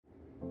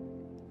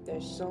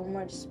there's so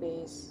much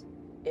space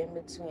in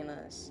between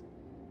us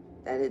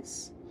that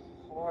it's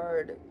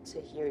hard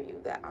to hear you.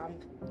 That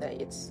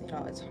it's,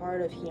 it's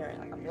hard of hearing.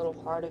 Like, I'm a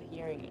little hard of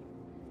hearing you.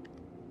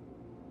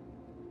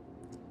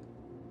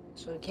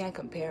 So you can't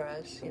compare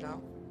us.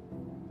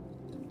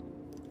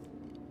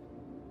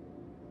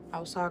 I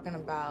was talking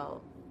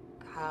about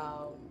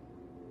how,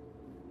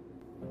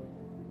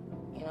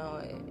 you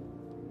know,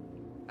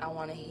 I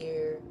want to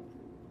hear,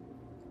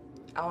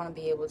 I want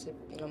to be able to,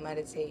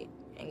 meditate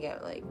and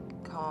get like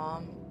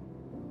calm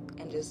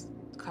and just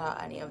cut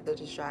out any of the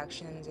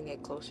distractions and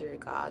get closer to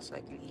God so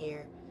I can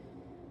hear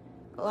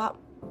a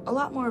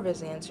lot more of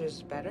his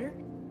answers better.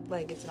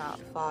 Like, it's not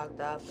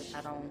fogged up, and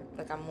I don't,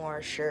 like, I'm more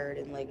assured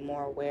and like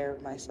more aware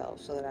of myself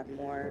so that I'm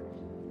more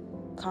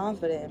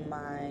confident in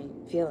my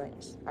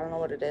feelings. I don't know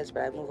what it is,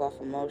 but I move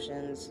off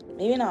emotions.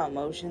 Maybe not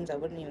emotions, I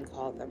wouldn't even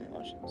call them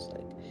emotions.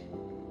 Like,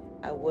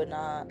 I would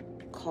not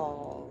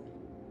call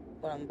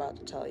what I'm about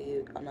to tell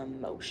you an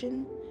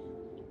emotion.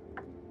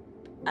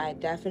 I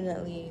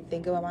definitely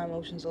think about my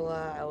emotions a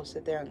lot. I will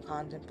sit there and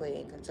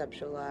contemplate and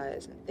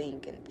conceptualize and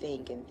think and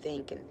think and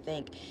think and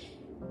think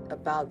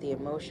about the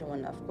emotion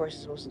when, of course,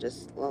 you're supposed to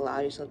just allow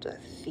yourself to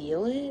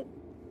feel it.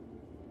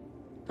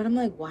 But I'm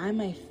like, why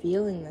am I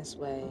feeling this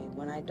way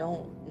when I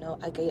don't know?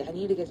 I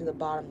need to get to the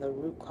bottom, the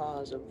root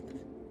cause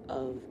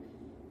of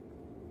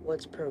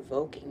what's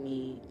provoking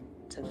me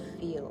to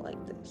feel like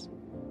this.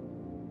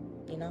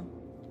 You know?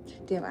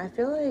 Damn, I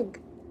feel like,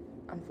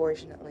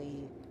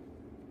 unfortunately,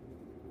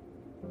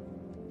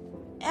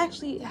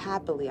 actually,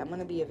 happily, I'm going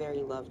to be a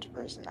very loved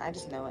person. I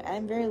just know it.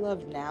 I'm very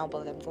loved now,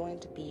 but I'm going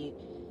to be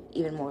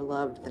even more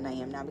loved than I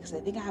am now because I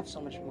think I have so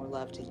much more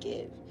love to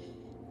give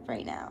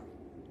right now.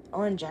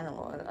 Or in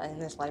general, in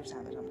this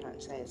lifetime, is what I'm trying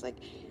to say. It's like,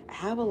 I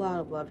have a lot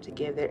of love to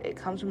give. It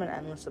comes from an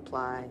endless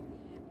supply.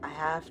 I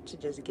have to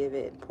just give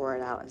it and pour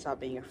it out and stop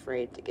being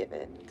afraid to give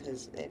it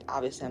because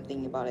obviously I'm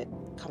thinking about it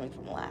coming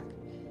from lack.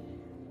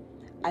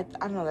 I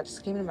don't know, that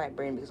just came into my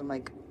brain because I'm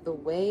like, the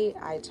way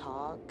I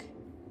talk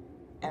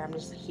and I'm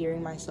just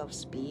hearing myself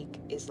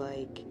speak is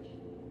like,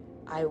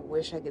 I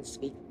wish I could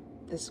speak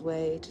this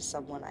way to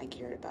someone I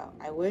cared about.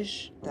 I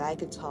wish that I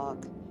could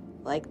talk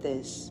like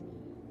this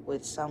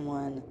with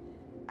someone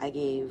I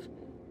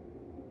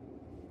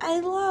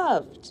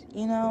loved,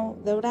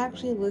 that would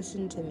actually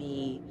listen to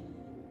me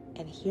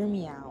and hear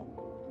me out.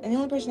 And the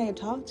only person I could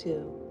talk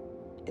to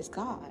is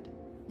God.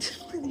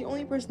 The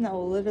only person that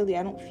will literally,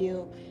 I don't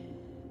feel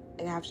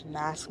like I have to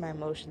mask my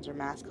emotions or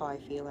mask how I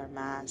feel or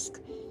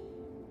mask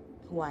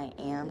who I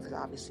am, because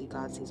obviously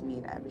God sees me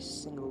in every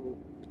single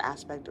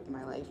aspect of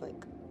my life.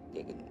 Like,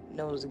 he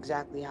knows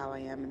exactly how I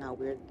am and how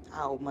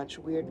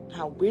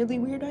weirdly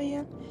weird I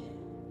am,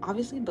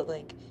 obviously. But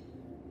like,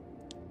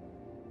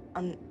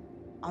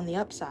 on the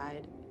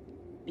upside,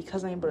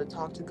 because I'm able to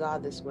talk to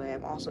God this way,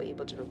 I'm also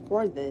able to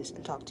record this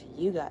and talk to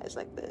you guys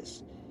like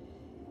this.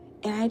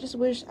 And I just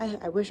wish,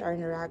 I wish my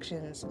interaction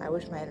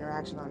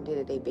on a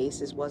day-to-day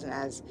basis wasn't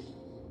as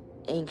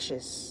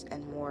anxious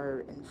and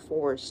more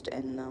enforced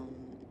and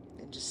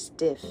just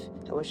stiff.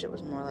 I wish it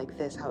was more like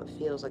this, how it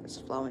feels like it's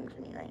flowing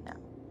for me right now.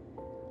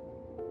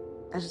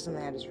 That's just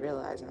something I just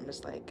realized, and I'm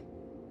just like,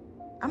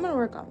 I'm going to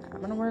work on that. I'm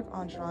going to work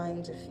on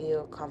trying to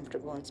feel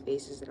comfortable in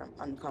spaces that I'm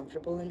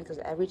uncomfortable in, because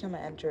every time I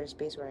enter a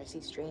space where I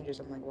see strangers,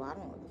 I'm like, well, I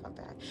don't know what the fuck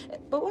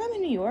that. But when I'm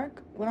in New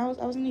York, I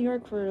was in New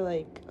York for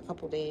like a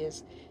couple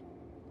days,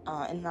 in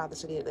and out of the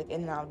city, like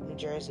in and out of New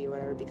Jersey or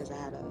whatever, because I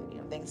had a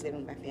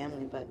Thanksgiving with my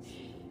family. But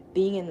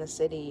being in the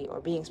city,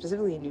 or being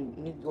specifically in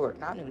New York,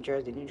 not New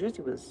Jersey. New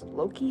Jersey was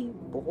low-key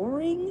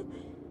boring.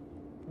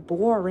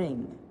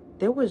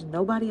 There was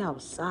nobody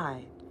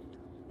outside.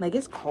 Like,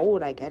 it's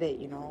cold, I get it,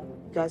 you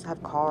guys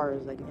have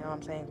cars, like, you know what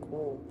I'm saying,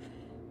 cool,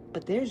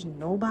 but there's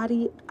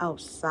nobody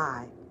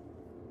outside.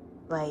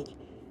 Like,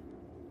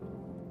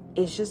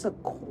 it's just a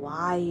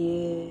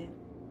quiet,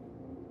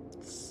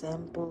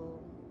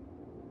 simple,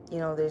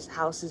 there's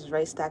houses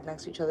right stacked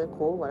next to each other,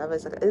 cool, whatever.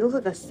 It's like, it looks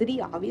like a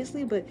city,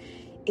 obviously, but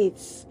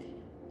it's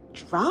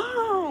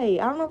dry.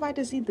 I don't know if I had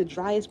to see the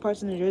driest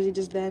parts of New Jersey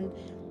just then,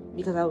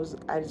 because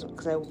I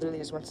literally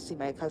just went to see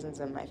my cousins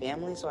and my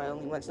family, so I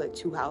only went to like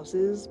 2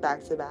 houses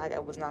back to back. I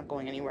was not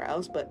going anywhere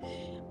else. But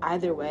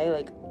either way,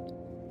 like,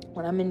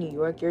 when I'm in New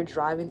York, you're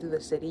driving through the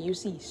city, you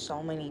see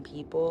so many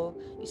people,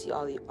 you see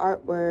all the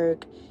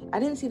artwork. I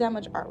didn't see that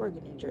much artwork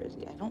in New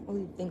Jersey. I don't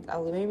really think,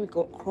 maybe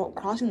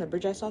crossing the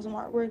bridge I saw some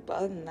artwork, but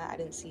other than that, I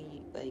didn't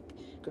see like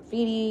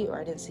graffiti, or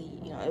I didn't see,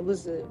 it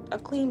was a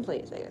clean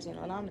place, I guess,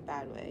 not in a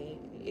bad way.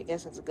 I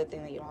guess that's a good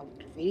thing that you don't have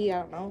graffiti.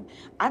 I don't know.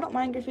 I don't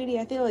mind graffiti.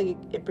 I feel like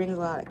it brings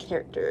a lot of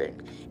character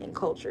and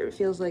culture. It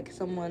feels like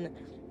someone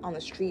on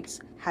the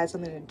streets had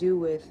something to do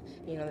with,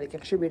 they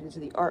contributed to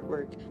the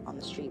artwork on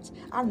the streets.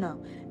 I don't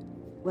know.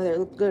 Whether it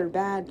looks good or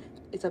bad,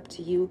 it's up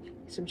to you.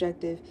 It's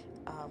subjective.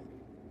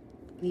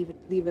 Leave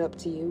it up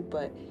to you.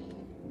 But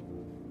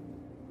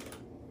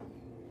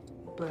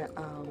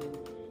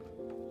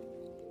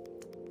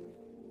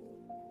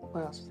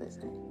what else was I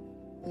saying?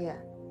 Yeah.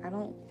 I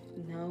don't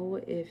know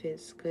if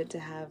it's good to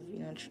have,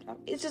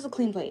 it's just a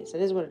clean place.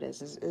 It is what it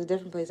is. It's a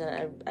different place.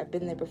 I've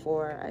been there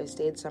before. I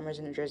stayed summers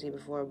in New Jersey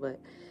before, but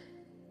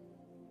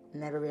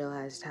never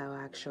realized how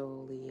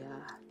actually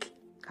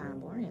kind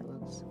of boring it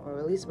looks, or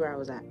at least where I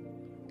was at,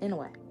 in a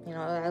way.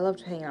 I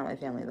loved hanging out with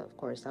my family, though, of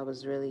course. I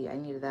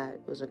needed that.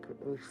 It was a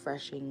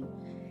refreshing,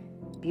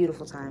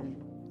 beautiful time.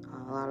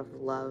 A lot of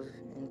love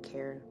and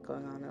care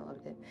going on. I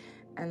loved it.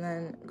 And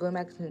then going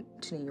back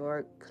to New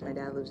York, because my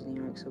dad lives in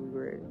New York, so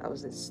I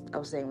was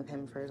staying with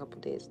him for a couple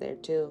days there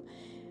too.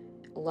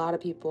 A lot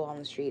of people on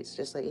the streets,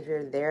 just like if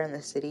you're there in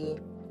the city,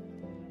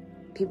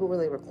 people were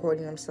like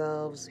recording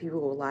themselves. People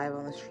go live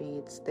on the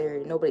streets.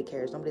 Nobody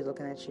cares. Nobody's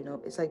looking at you.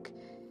 No, it's like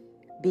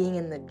being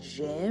in the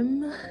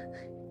gym,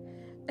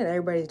 and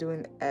everybody's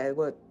doing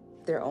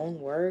their own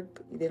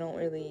work. They don't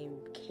really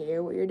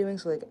care what you're doing.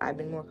 So like I've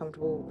been more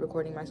comfortable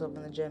recording myself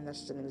in the gym. That's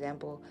just an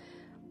example.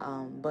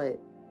 But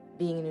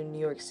being in New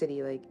York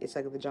City, like, it's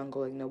like the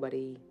jungle. Like,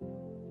 nobody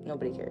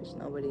cares.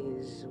 Nobody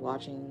is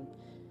watching,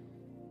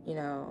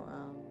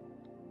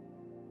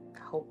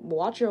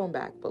 watch your own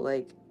back, but,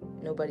 like,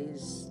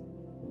 nobody's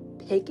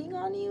picking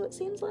on you, it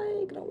seems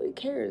like. Nobody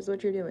cares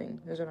what you're doing.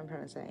 That's what I'm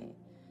trying to say.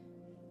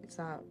 It's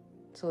not,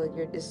 so, like,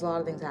 there's a lot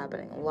of things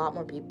happening. A lot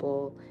more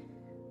people.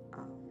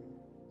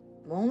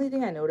 The only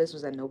thing I noticed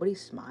was that nobody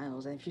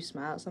smiles, and if you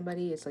smile at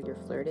somebody, it's like you're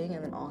flirting,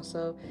 and then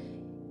also,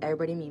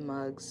 everybody me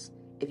mugs.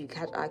 If you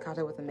catch eye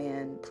contact with a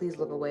man, please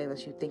look away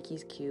unless you think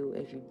he's cute.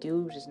 If you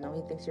do, just know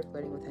he thinks you're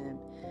flirting with him.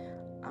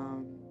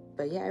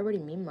 But yeah, everybody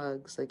me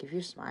mugs. Like, if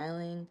you're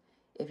smiling,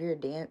 if you're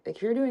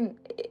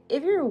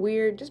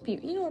weird, just be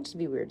weird. Just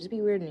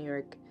be weird in New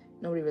York.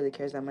 Nobody really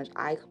cares that much.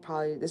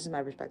 This is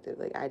my perspective.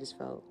 Like, I just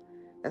felt,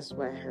 that's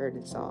what I heard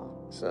and saw.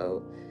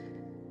 So,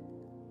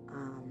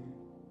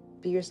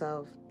 be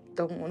yourself.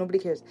 Nobody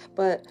cares.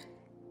 But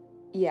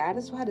yeah, I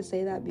just had to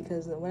say that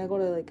because when I go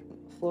to, like,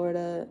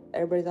 Florida,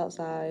 everybody's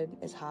outside,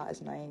 it's hot,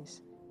 it's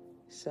nice,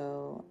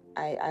 so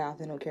I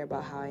often don't care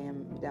about how I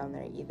am down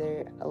there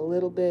either. A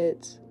little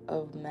bit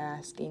of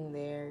masking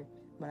there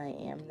when I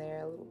am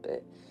there, a little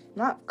bit.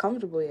 I'm not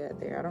comfortable yet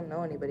there, I don't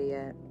know anybody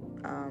yet,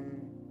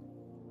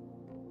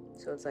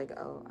 so it's like,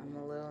 oh, I'm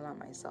a little not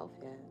myself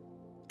yet,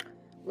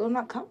 a little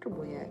not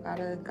comfortable yet.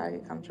 Gotta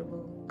get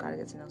comfortable, gotta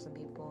get to know some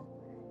people,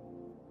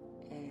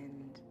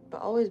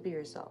 but always be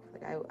yourself.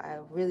 Like, I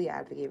really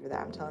advocate for that.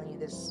 I'm telling you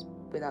this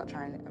without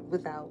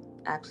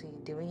actually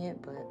doing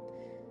it, but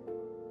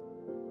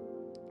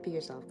be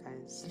yourself,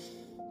 guys.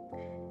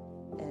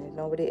 And if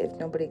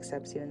nobody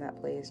accepts you in that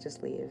place,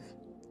 just leave.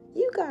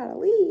 You gotta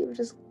leave.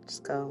 Just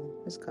go.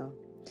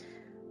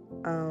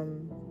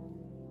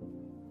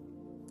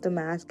 The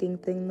masking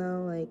thing,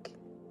 though, like,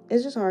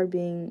 it's just hard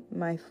being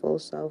my full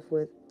self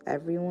with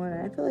everyone.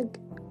 I feel like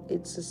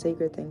it's a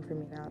sacred thing for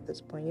me now at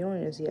this point. You don't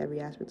need to see every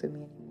aspect of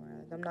me anymore.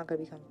 I'm not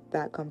gonna become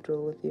that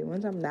comfortable with you.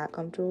 Once I'm that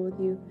comfortable with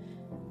you,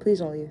 please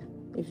don't leave.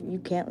 If you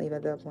can't leave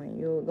at that point,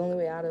 the only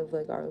way out of,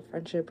 like, our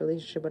friendship,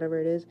 relationship, whatever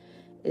it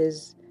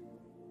is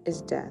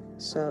death.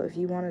 So if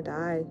you want to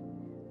die,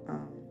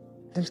 I'm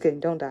just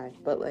kidding, don't die.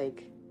 But,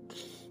 like,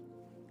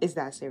 it's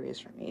that serious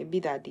for me. It'd be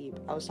that deep.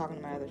 I was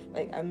talking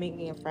to I'm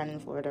making a friend in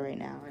Florida right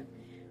now, and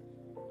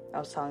I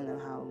was telling them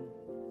how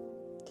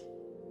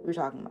we were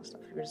talking about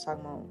stuff. We were just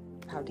talking about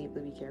how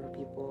deeply we care for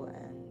people,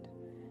 and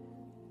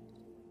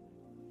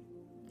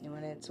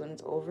when it's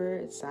over,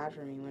 it's sad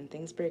for me. When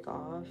things break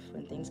off,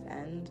 when things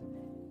end,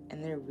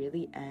 and they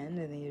really end,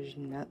 and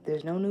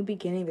there's no new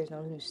beginning, there's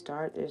no new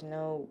start, there's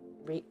no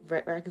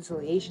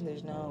reconciliation,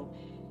 it's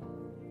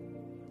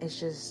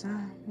just, the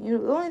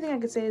only thing I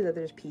could say is that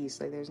there's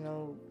peace. Like, there's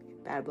no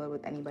bad blood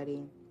with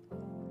anybody.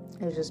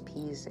 There's just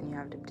peace, and you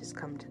have to just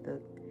come to the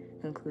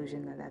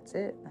conclusion that that's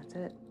it.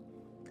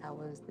 That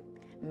was,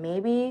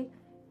 maybe,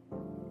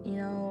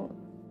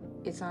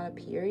 it's not a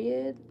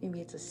period, maybe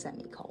it's a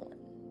semicolon.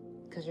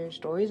 Because your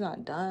story's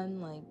not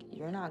done. Like,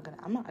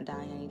 I'm not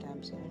dying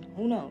anytime soon.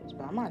 Who knows?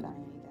 But I'm not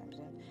dying anytime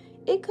soon.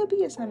 It could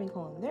be a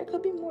semicolon. There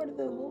could be more to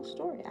the whole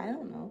story. I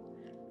don't know.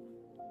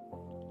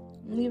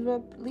 Leave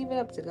it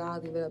up to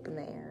God. Leave it up in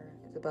the air.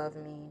 It's above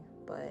me.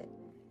 But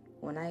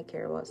when I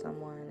care about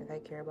someone, if I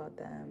care about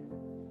them,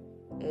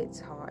 it's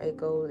hard. It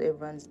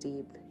runs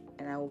deep.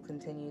 And I will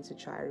continue to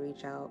try to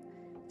reach out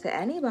to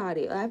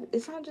anybody.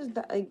 It's not just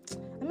that, like,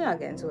 let me not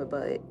get into it,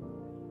 but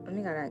let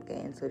me not get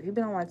into it. If you've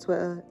been on my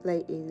Twitter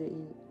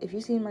lately, if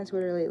you've seen my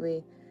Twitter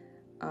lately,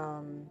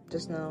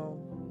 just know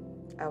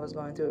I was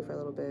going through it for a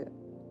little bit,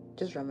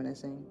 just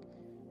reminiscing.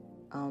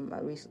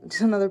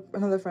 Just another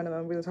friend of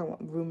mine, we were talking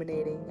about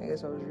ruminating. I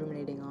guess I was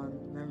ruminating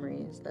on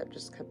memories that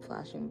just kept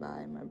flashing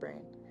by in my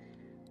brain.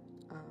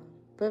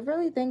 But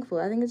really thankful.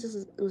 I think it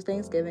was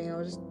Thanksgiving. I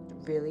was just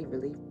really,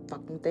 really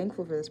fucking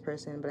thankful for this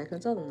person, but I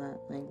couldn't tell them that.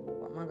 Like,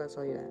 I'm not gonna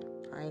tell you that.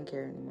 I ain't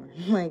care anymore.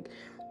 Like,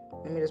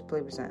 let me just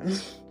play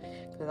pretend.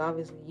 Because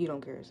obviously you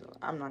don't care, so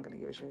I'm not gonna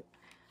give a shit.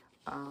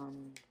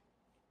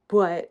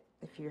 But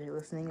if you're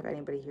listening, if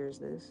anybody hears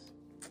this,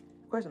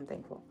 of course I'm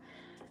thankful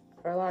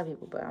for a lot of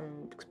people, but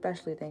I'm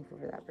especially thankful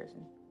for that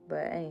person.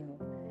 But anywho,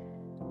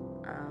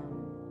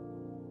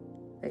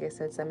 Like I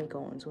said,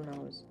 semicolons. Who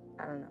knows?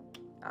 I don't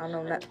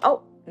know.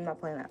 Oh, I'm not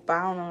playing that. But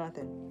I don't know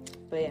nothing.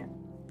 But yeah.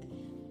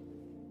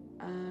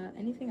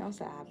 Anything else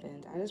that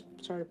happened? I just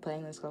started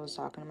playing this because I was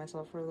talking to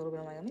myself for a little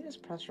bit. I'm like, let me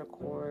just press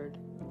record.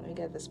 Let me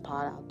get this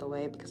pod out the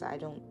way because I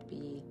don't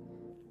be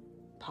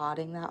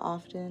podding that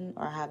often,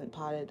 or I haven't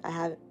podded.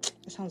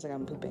 It sounds like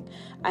I'm pooping.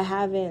 I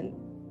haven't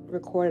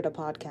recorded a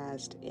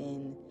podcast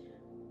in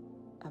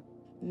a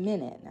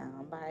minute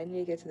now, but I need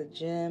to get to the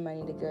gym. I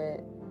need to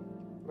get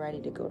ready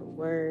to go to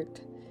work.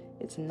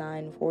 It's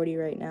 9:40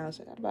 right now,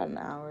 so I got about an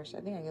hour, so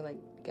I think I can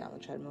get on the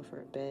treadmill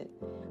for a bit.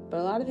 But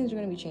a lot of things are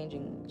going to be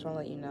changing, so I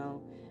want to let you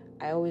know.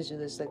 I always do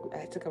this,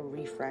 it's like a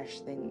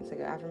refresh thing. It's like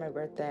after my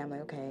birthday, I'm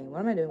like, okay, what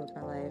am I doing with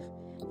my life,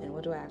 and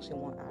what do I actually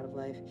want out of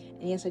life?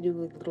 And yes, I do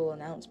little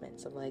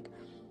announcements of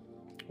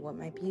what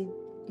might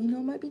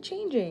be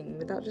changing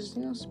without just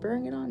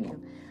spurring it on you.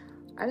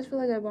 I just feel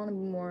like I want to be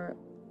more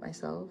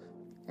myself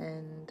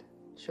and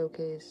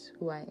showcase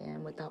who I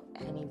am without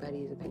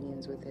anybody's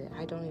opinions with it.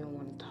 I don't even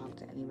want to talk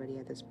to anybody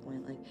at this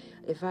point.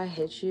 If I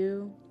hit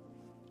you,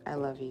 I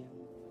love you.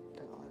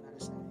 That's all I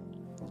gotta say.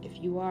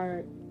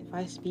 If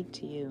I speak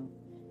to you,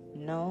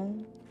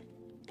 know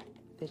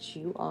that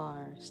you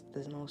are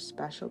the most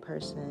special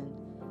person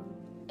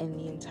in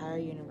the entire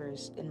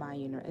universe, in my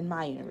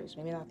universe.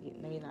 Maybe not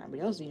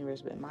everybody else's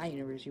universe, but in my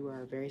universe, you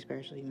are a very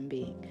special human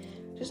being.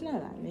 Just know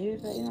that. Maybe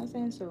if that, you know what I'm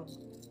saying? So,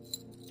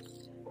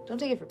 don't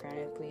take it for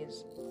granted,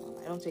 please.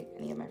 I don't take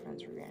any of my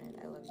friends for granted.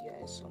 I love you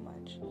guys so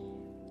much.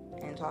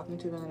 And talking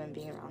to them and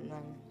being around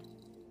them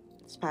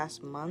this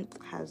past month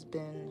has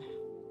been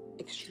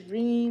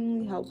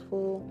extremely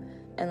helpful.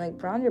 And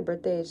around your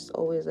birthday, it's just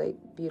always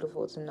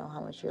beautiful to know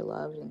how much you're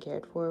loved and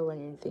cared for when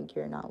you think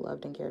you're not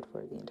loved and cared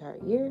for the entire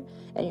year,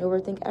 and you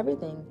overthink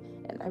everything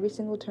and every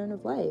single turn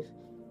of life.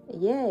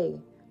 Yay!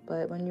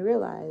 But when you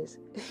realize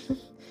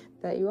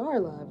that you are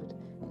loved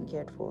and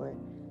cared for,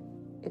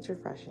 it's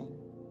refreshing.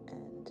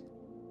 And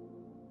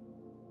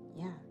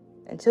yeah,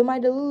 until my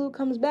Delulu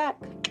comes back,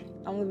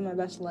 I'm living my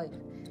best life.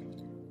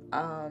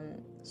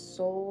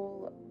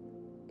 Soul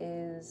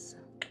is,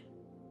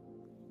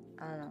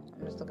 I don't know,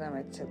 I'm just looking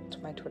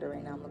at my Twitter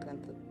right now. I'm looking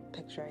at the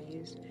picture I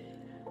used.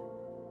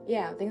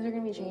 Yeah, things are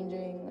going to be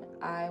changing.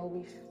 I will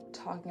be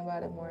talking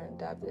about it more in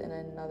depth in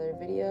another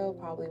video,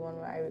 probably one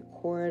where I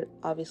record,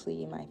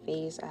 obviously, my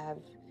face. I have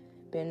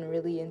been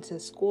really into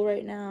school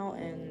right now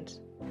and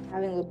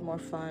having a little more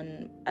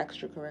fun,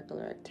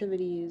 extracurricular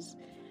activities,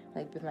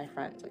 with my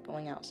friends,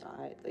 going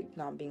outside,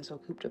 not being so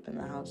cooped up in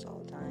the house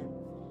all the time.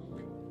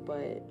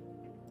 But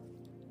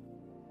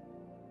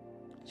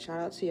shout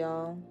out to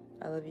y'all.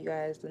 I love you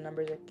guys. The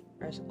numbers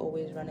are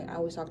always running. I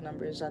always talk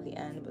numbers at the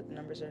end, but the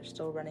numbers are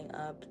still running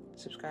up.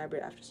 Subscriber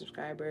after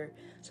subscriber,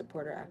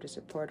 supporter after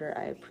supporter.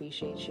 I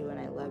appreciate you and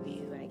I love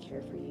you and I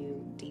care for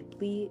you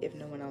deeply if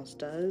no one else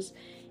does.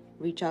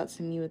 Reach out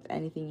to me with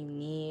anything you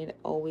need.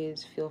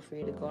 Always feel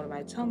free to go to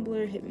my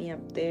Tumblr, hit me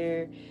up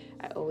there.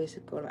 I always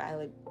go to, I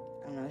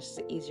don't know, it's just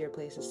an easier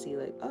place to see,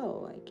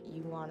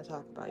 you want to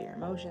talk about your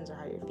emotions or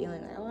how you're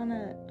feeling. I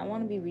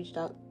want to be reached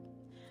out.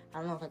 I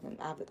don't know if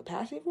I have the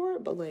capacity for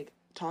it, but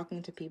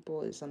talking to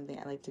people is something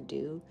I like to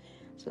do.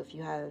 So if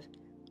you have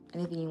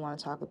anything you want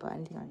to talk about,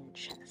 anything on your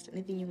chest,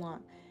 anything you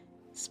want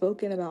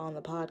spoken about on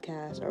the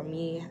podcast, or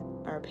me,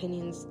 our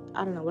opinions,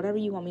 I don't know, whatever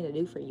you want me to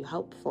do for you,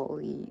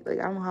 helpfully. I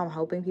don't know how I'm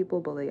helping people,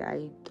 but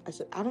I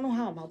said, I don't know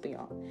how I'm helping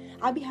y'all.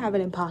 I be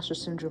having imposter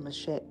syndrome and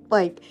shit.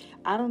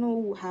 I don't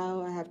know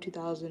how I have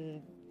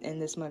 2,000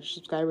 and this much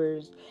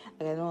subscribers.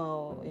 I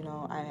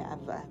know,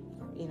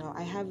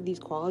 I have these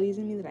qualities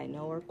in me that I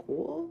know are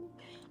cool.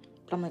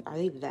 But I'm are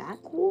they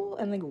that cool?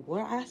 And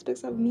what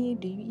aspects of me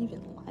do you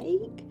even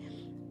like?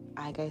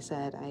 Like I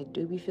said, I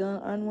do be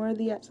feeling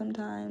unworthy at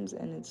sometimes,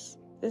 and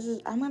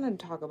I'm gonna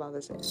talk about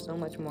this so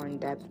much more in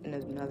depth in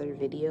another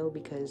video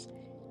because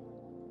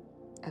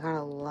I got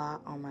a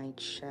lot on my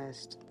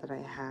chest that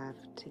I have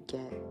to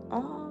get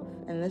off,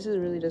 and this is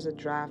really just a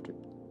draft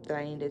that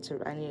I needed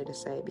to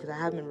say because I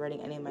haven't been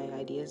writing any of my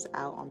ideas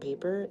out on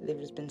paper. They've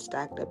just been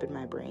stacked up in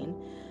my brain.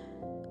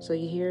 So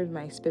you hear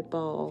my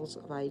spitballs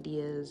of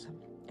ideas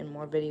and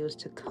more videos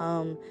to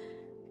come,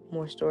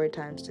 more story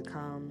times to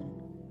come.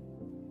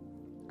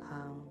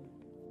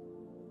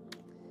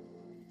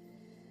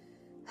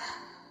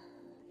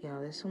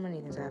 There's so many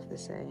things I have to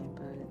say,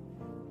 but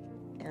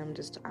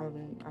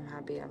I'm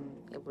happy I'm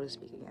able to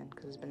speak again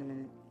because it's been a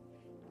minute.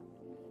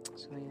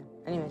 So yeah.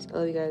 Anyways, I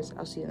love you guys.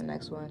 I'll see you in the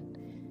next one.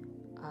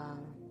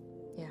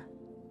 Yeah.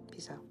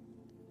 Peace out.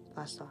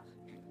 Blast off.